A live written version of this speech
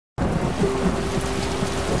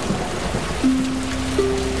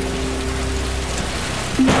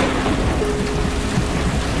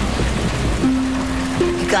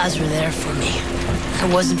guys were there for me. If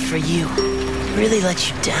it wasn't for you, I really let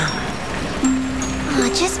you down. Oh,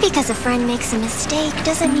 just because a friend makes a mistake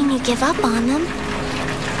doesn't mean you give up on them.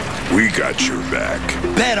 We got your back.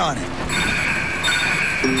 Bet on it.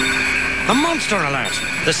 A monster alert!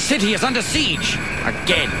 The city is under siege.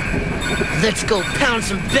 Again. Let's go pound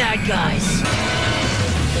some bad guys.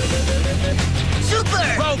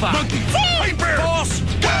 Super! Rover! Monkey! Hyper! Force!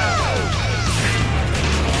 Go!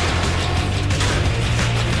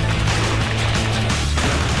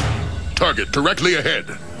 Target directly ahead.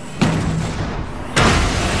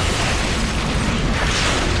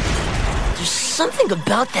 There's something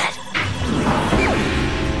about that.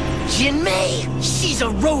 Jinmei, she's a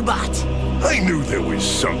robot. I knew there was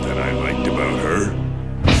something I liked about her.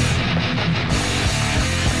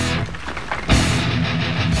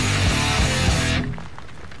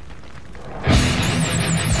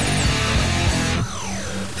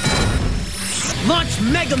 Launch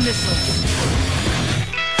mega missiles.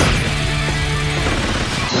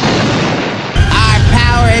 Our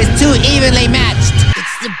power is too evenly matched.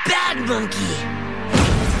 It's the bad monkey.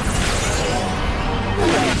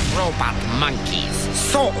 Robot monkeys.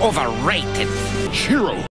 So overrated.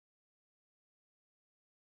 Hero.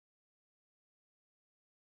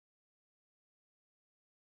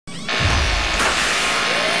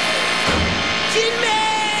 Jinmei!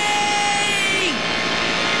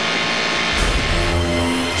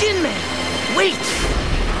 Jinmei, wait!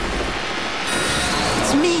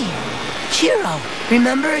 It's me, Hero.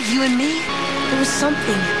 Remember, you and me? There was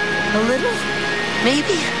something. A little?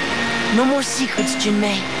 Maybe? No more secrets,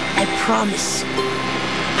 Jinmei. I promise.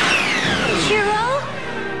 Hero?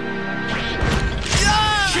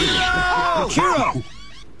 Hero!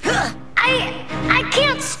 I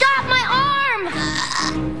can't stop my arm!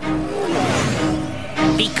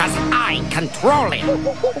 Because I control it.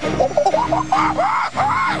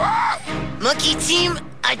 Monkey team,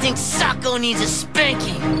 I think Sako needs a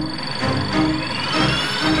spanking.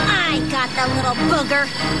 I got the little booger.